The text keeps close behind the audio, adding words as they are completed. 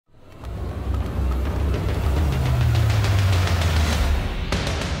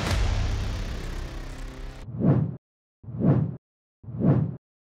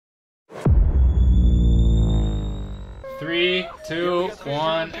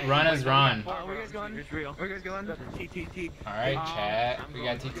everyone, run as run. Where you guys going? Where you guys going? TTT. Alright, chat. We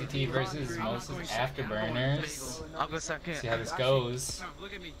got TTT versus Mosa's AfterBurners. I'll go second. See how this goes.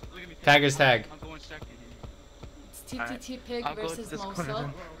 Look at me. Look at me. Taggers tag. I'm going second. It's TTTPig versus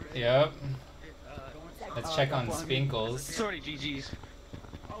Mosa. Yep. Let's check on Spinkles. Sorry, GG's.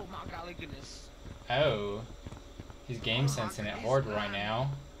 Oh my golly goodness. Oh. He's game sensing it hard right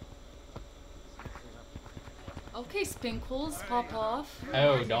now. Okay, Spinkles, pop off.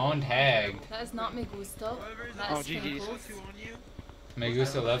 Oh, Dawn tagged. That is not Megusta. That is GG's. Spinkles.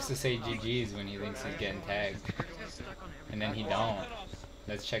 Megusta loves to say GG's when he thinks he's getting tagged. And then he don't.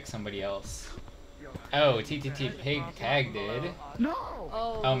 Let's check somebody else. Oh, TTTPig tagged did. No!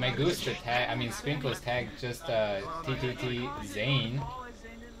 Oh, Megusta tag. I mean, Spinkles tagged just TTT Zainn.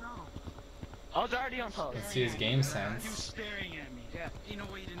 I was already on top. Let's see his game sense. Staring at me. You know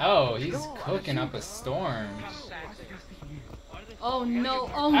what you didn't Oh, he's cooking up a storm. Oh no,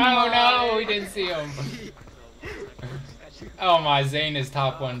 oh Oh my. no, we didn't see him. Oh my, Zainn is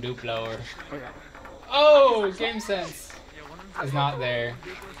top 1 dupe blower. Oh, game sense is not there.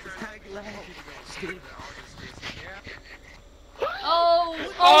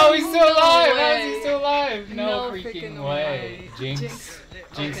 Oh, he's still alive! How is he still alive? No freaking way. Jinx.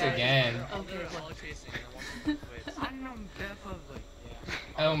 Jinx again. Okay.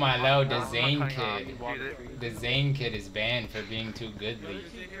 Oh my lord, the Zainn kid. The Zainn kid is banned for being too goodly.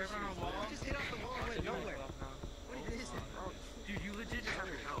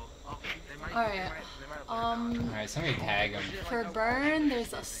 Alright. Alright, somebody tag him. For burn,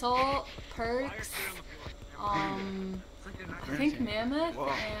 there's Assault, Pxrc, I think Mammoth,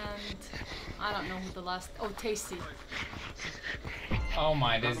 and I don't know who the last. Oh, Tacey. Oh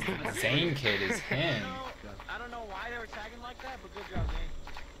my, this Zainn kid is him. I don't know why they were tagging like that, but good job, Zainn.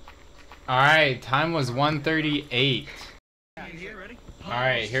 Alright, time was 1:38.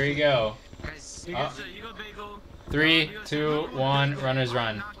 Alright, here we go. Oh. 3, 2, 1, runners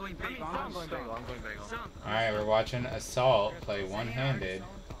run. Alright, we're watching Assault play one-handed.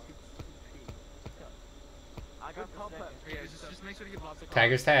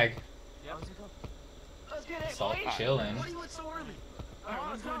 Taggers tag. Assault chilling.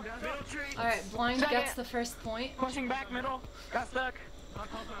 Alright, Blind gets the first point. Pushing back, middle. Got stuck.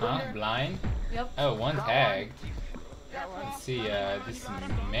 Huh? Blind? Yep. Oh, one tagged. Let's see, this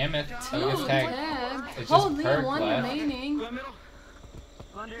Mammoth Two gets tagged. tagged. It's just Holy, Pxrc one left. remaining.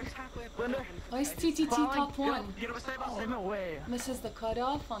 Oh, it's TTT top 1. No way. Misses the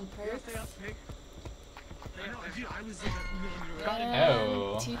cutoff on Pxrc.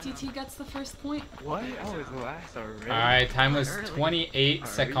 Oh. TTT gets the first point. What? I was last already. Alright, time was 28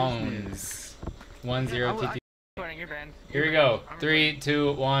 seconds. 1-0 TTT. Here we go. 3,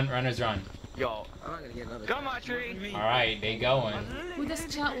 2, 1, runners run. Yo. Go, my tree. Alright, they going. Who does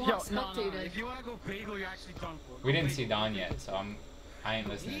chat want spectated? If you want to go bagel, you're actually done for. We didn't see Dawn yet, so I ain't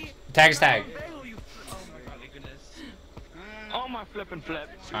listening. Tags tag. Oh my golly goodness. Oh my flip and flip.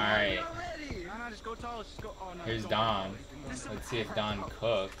 Alright, Just go tall. Just go. Oh no. here's Dawn. Let's see if Dawn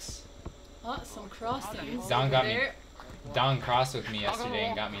cooks. Oh, some crossings. Dawn got me. There. Dawn crossed with me yesterday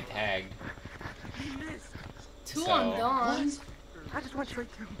and got me tagged. Two So- on Dawn. I just went straight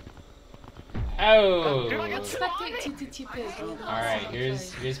through. Oh! Spectate TTTPig. Alright,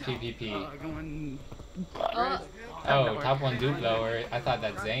 here's PPP. Oh, Oh, top 1 dupe blower. I thought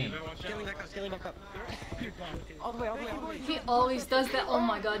that's Zainn. Scaling back up. All the way, all the way, all the way. he always does that. Oh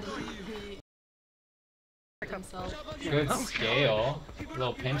my god, he himself. Good scale.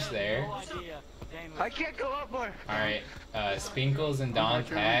 Little pinch there. I can't go up more. Alright, Spinkles and Dawn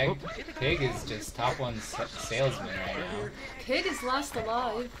tagged. Pig is just top 1 salesman right now. Pig is last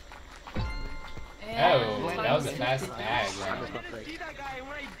alive. Oh, And that was a time fast is tag. See that guy?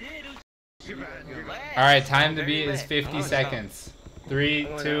 What I did? Alright, time to beat is 50 seconds. 3,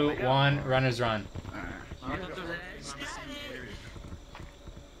 2, 1, runners run.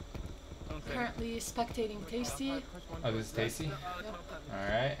 currently spectating Tacey. Oh, this is Tacey? Yep.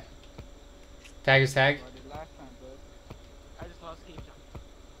 Alright. Taggers tag.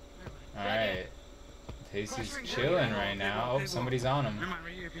 Alright. Tacey's chilling right now. Oh, somebody's on him.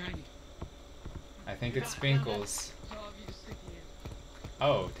 I think it's Spinkles.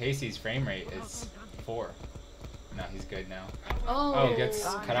 Oh, Tacey's frame rate is 4. No, he's good now. Oh, gets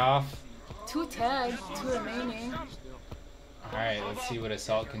cut off. 2 tags, 2 remaining. Alright, let's see what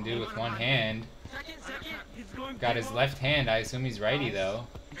Assault can do with one hand. Got his left hand. I assume he's righty though.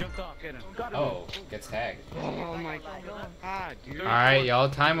 Oh, gets tagged. Oh my god, dude. Alright, y'all.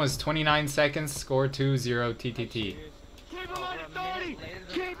 Time was 29 seconds. Score 2-0 TTT. Keep him under 30!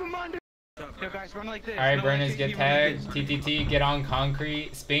 Keep him under! Yo, guys, run like this. Alright, No, Burners like, get you run like tagged. this. TTT, get on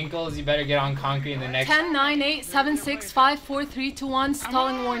concrete. Spinkles, you better get on concrete in the next... 10, 9, 8, 7, 6, 5, 4, 3, 2, 1.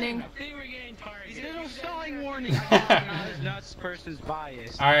 Stalling warning. I think we're getting tired. There's no stalling warning. This nuts person's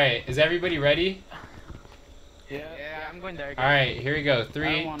biased. Alright, is everybody ready? Yeah, I'm going there again. Alright, here we go.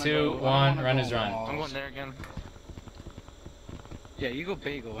 3, 2, 1, runners run. I'm going there again. Yeah, you go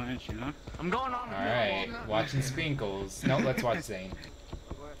bagel, why don't you, huh? I'm going on. Alright, watching Spinkles. No, let's watch Zainn.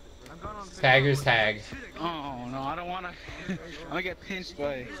 I'm going on. Taggers tag. Oh, no, I don't want to. I'm going to get pinched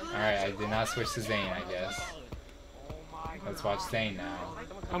by. Alright, I did not switch to Zainn, I guess. Let's watch Zainn now.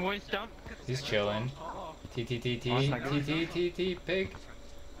 I'm going stump. He's chilling. TTTPig.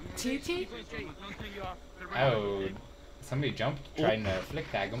 TT? Oh, somebody jumped trying to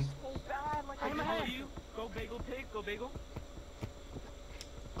flick tag him. Go bagel pig, go bagel.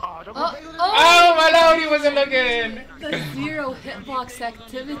 Oh my lord, he wasn't looking! The 0 hitbox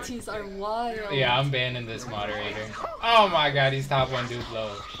activities are wild. Yeah, I'm banning this moderator. Oh my god, he's top 1 dude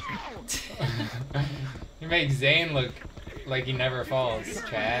low. You make Zainn look like he never falls,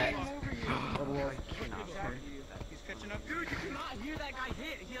 chat.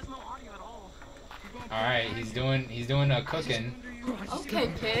 Alright, he's doing a cooking.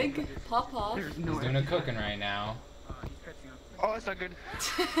 Okay, pig. Pop off. He's doing a cooking right now. Oh, that's not good.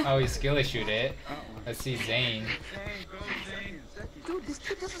 Oh, he skill issued it. Let's see Zainn. Dude, this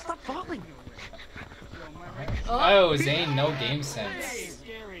kid doesn't stop falling. Oh, Zainn, no game sense.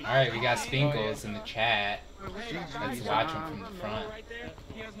 Alright, we got Spinkles in the chat. Let's watch him from the front.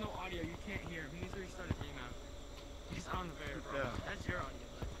 He has no audio. You can't hear him. He needs to restart his game out. He's unfair, bro. That's your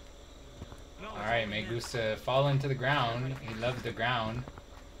audio. Alright, Megusta fall into the ground. He loves the ground.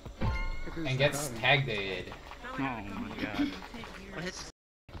 And gets tagged. Oh my god.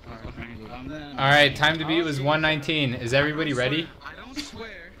 Alright, time to beat was 119. Is everybody ready? I don't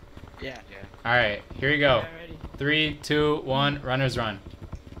swear. Yeah. Alright, here we go. 3, 2, 1, runners run.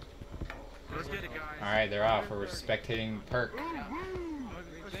 Let's get it, guys. Alright, they're off. We're spectating Perk.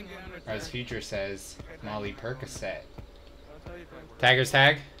 Or as Future says, Molly Percocet. Taggers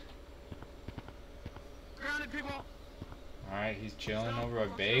tag. Alright, he's chilling over a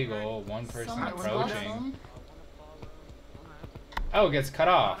bagel. One person Someone's approaching. awesome. Oh, gets cut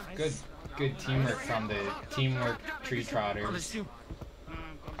off. Good teamwork from the teamwork tree trotters.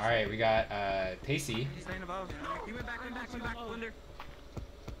 Alright, we got Tacey.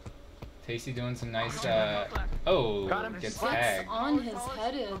 Tacey doing some nice oh, gets What's tagged. on his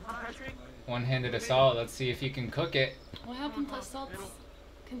headed? One-handed assault. Let's see if he can cook it. What happened to Assault's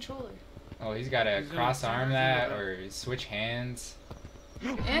controller? Oh, he's got to cross arm that or switch hands.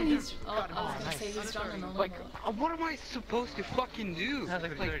 And he's. Oh, I was gonna say he's running a little. What am I supposed to fucking do?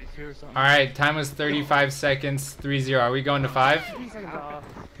 Alright, time was 35 seconds. 3-0. Are we going to 5?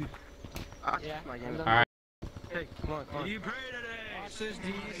 Yeah. Alright. Hey, come on. You pray today.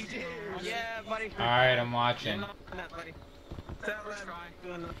 Yeah, buddy. Alright, I'm watching.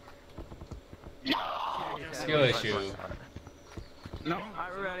 Skill issue. No,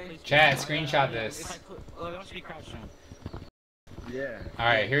 I'm ready. Chat, screenshot this. Yeah.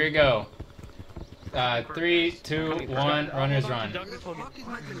 Alright, here we go. 3, 2, 1, runners run.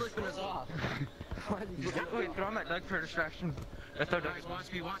 Wait, throw on that Doug for a distraction. That's our Doug. Watch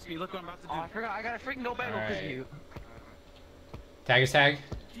me. Look what I'm about to do. Oh, I forgot. I got a freaking no bagel because of you. Taggers tag.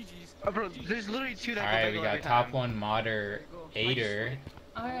 Oh, bro, there's literally 2 that Alright, we got top 1 moderator.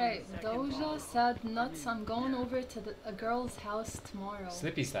 Alright, Doja said nuts. I'm going over to a girl's house tomorrow.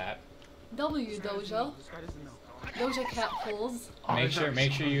 Slippy slap. W Doja. Doja Cat pulls. Make sure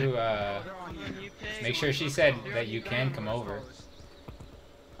you make sure she said that you can come over.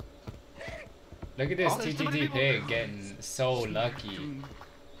 Look at this TTTPig getting so lucky.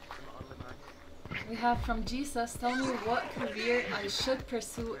 We have from Jesus, tell me what career I should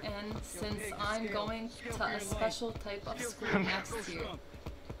pursue in since I'm going to a special type of school next year.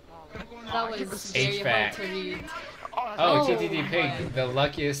 That was very hard to read. Oh, TTTPig, the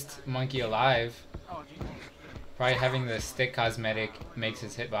luckiest monkey alive. Probably having the stick cosmetic makes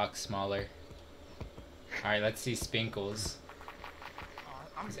his hitbox smaller. Alright, let's see Spinkles.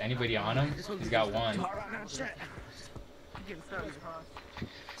 Is anybody on him? He's got 1.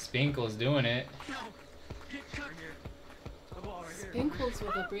 Spinkles doing it. Spinkles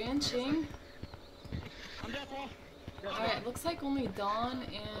with a branching. Alright, looks like only Dawn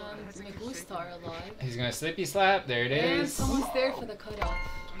and Megusta are alive. He's gonna slippy slap. There it And is. someone's there for the cutoff.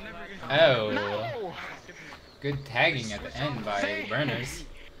 Oh. Good tagging at the end by Burners.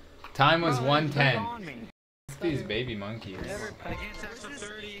 Time was 110. These baby monkeys. They can't text up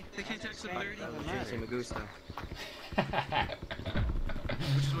 30. They can't text up 30. Megusta.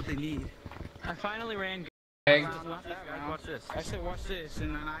 Which is what they need. I finally ran. Egg. Watch this. I said watch this,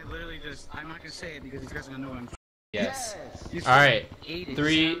 and then I literally just, I'm not gonna say it because these guys are gonna know I'm. Yes. Alright.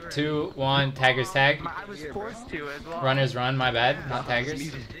 3, 2, 1. Taggers tag. I was forced to as well. Runners run, my bad. Not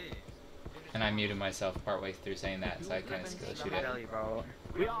taggers. And I muted myself partway through saying that, so I kind of skill shoot it.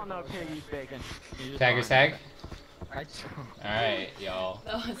 We all know Piggy's bacon. Taggers tag. Alright, y'all.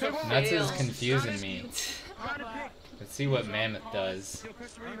 That was a Nuts fail. is confusing me. Let's see what Mammoth does.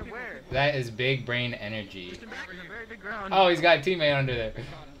 That is big brain energy. Oh, he's got a teammate under there.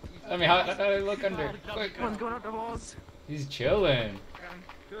 Let me look under. Quick. One's going up the walls. He's chilling.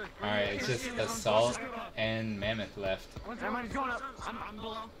 Alright, it's just Assault and Mammoth left. Everyone's going up. I'm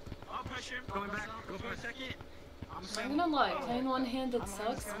below. I'll pressure him. Going back. Go for a second. I'm gonna lie, playing one-handed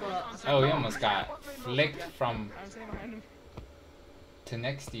sucks, but Oh, he almost got flicked from to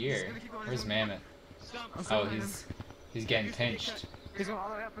next year. Where's Mammoth? Oh, he's getting pinched. He's going all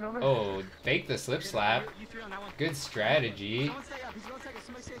the way up and over. Oh, fake the slip slap. Good strategy.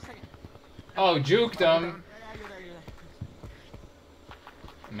 Oh, juked him.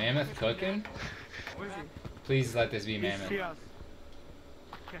 Mammoth cooking? Please let this be Mammoth. Okay,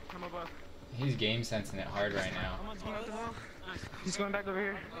 I'm above. He's game sensing it hard right now. He's going back over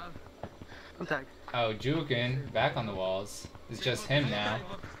here. I'm tagged. Oh, juking. Back on the walls. It's just him now.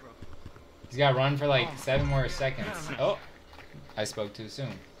 He's got to run for like 7 more seconds. Oh, I spoke too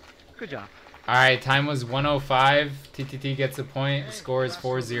soon. Good job. Alright, time was 105. TTT gets a point. The score is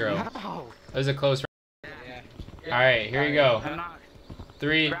 4-0. That was a close round. Alright, here we go.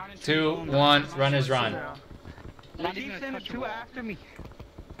 3, 2, 1. Runners run. Now these send 2 after me.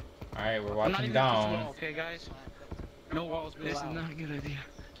 Alright, we're watching down. Okay, guys. No walls. This is not a good idea.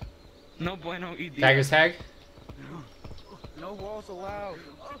 No bueno idea. Taggers tag. No walls allowed.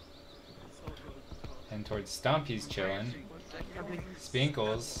 And towards Stump, he's chilling.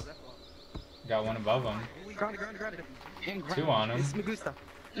 Spinkles. Got one above him. Ground it. 2 on him. It's Megusta.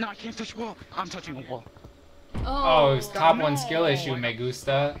 No, I can't touch the wall. I'm touching the wall. Oh, it's top 1 skill issue,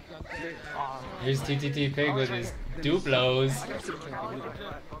 Megusta. Here's TTTPig with his Duplos.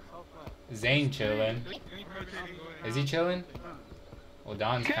 Zainn chilling. Is he chilling? Well,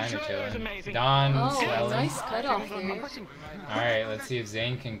 Don's kind of chilling. Don oh, swelling. nice cutoff there. Alright, let's see if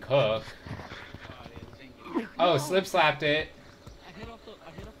Zainn can cook. Oh, slip slapped it.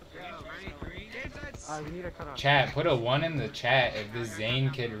 We need a cutoff. Chat, put a 1 in the chat if this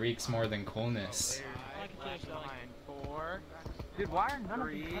Zainn kid reeks more than coolness. Dude, why are none of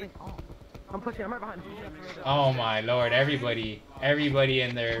them cutting off? I'm pushing. I'm right behind you. Oh my lord, everybody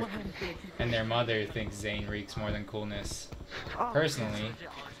and their mother thinks Zainn reeks more than coolness. Personally.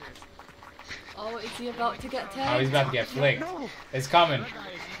 Oh, is he about to get Oh, tagged? he's about to get flicked. It's coming.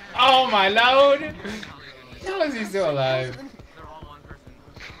 Oh my lord! How is he still alive?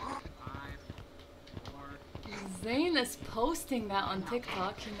 Zainn is posting that on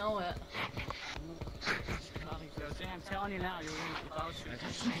TikTok, you know it. I'm telling you now, you're gonna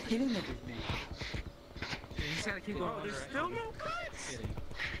He didn't make his name. You just gotta keep going. There's still no cuts.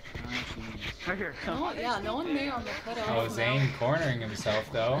 Right here. No, yeah, no one there on the cutoff. Oh, Zainn cornering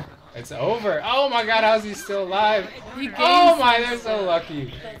himself though. It's over. Oh my god, how's he still alive? He gains Oh my, they're so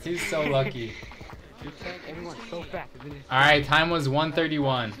lucky. He's so lucky. Everyone's so fast. Alright, time was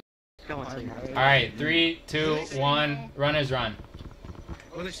 1:31. Go on. Alright, 3, 2, 1. Runners run.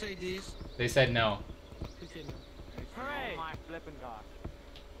 What they say, Deez? They said no. Hooray! My flipping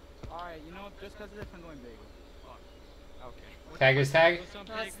gosh. Alright, you know what? Just because of this, I'm going big. Okay. Taggers tag.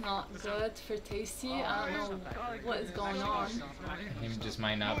 That's not good for Tacey. I don't know what is going on. He just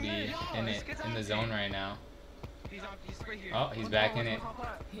might not be in the zone right now. Oh, he's back in it.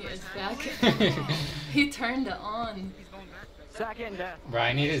 He is back. He turned it on. Second death. Bro,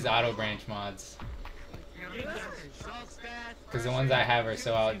 I need his auto branch mods. Because the ones I have are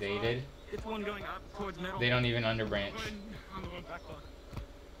so outdated. It's one going up towards middle. They don't even under branch.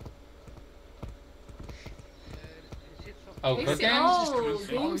 Oh, Tacey, cooking? oh,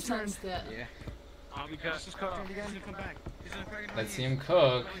 game sensed it. Yeah. I'll be good. Just cut off. He's gonna come back. Let's see him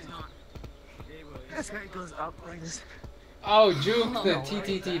cook. This guy goes up like this. Oh, juke the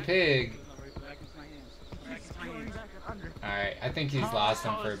TTTPig. Alright, I think he's lost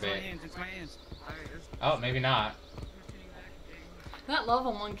him for a bit. Oh, maybe not. That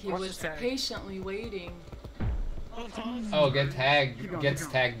lava monkey was patiently waiting. Oh, gets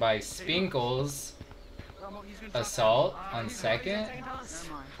tagged by Spinkles. Assault on second.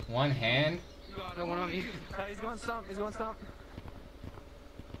 One hand. He's going stomp. He's going stomp.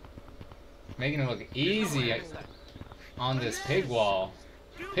 Making it look easy on this pig wall.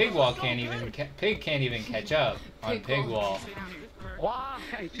 Pig can't even catch up on pig wall. Why?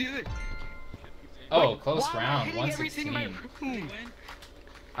 Dude. Oh, close round. 116.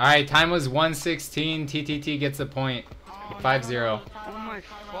 Alright, time was 116. TTT gets a point. 5-0. Oh my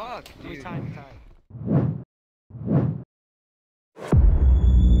fuck, dude.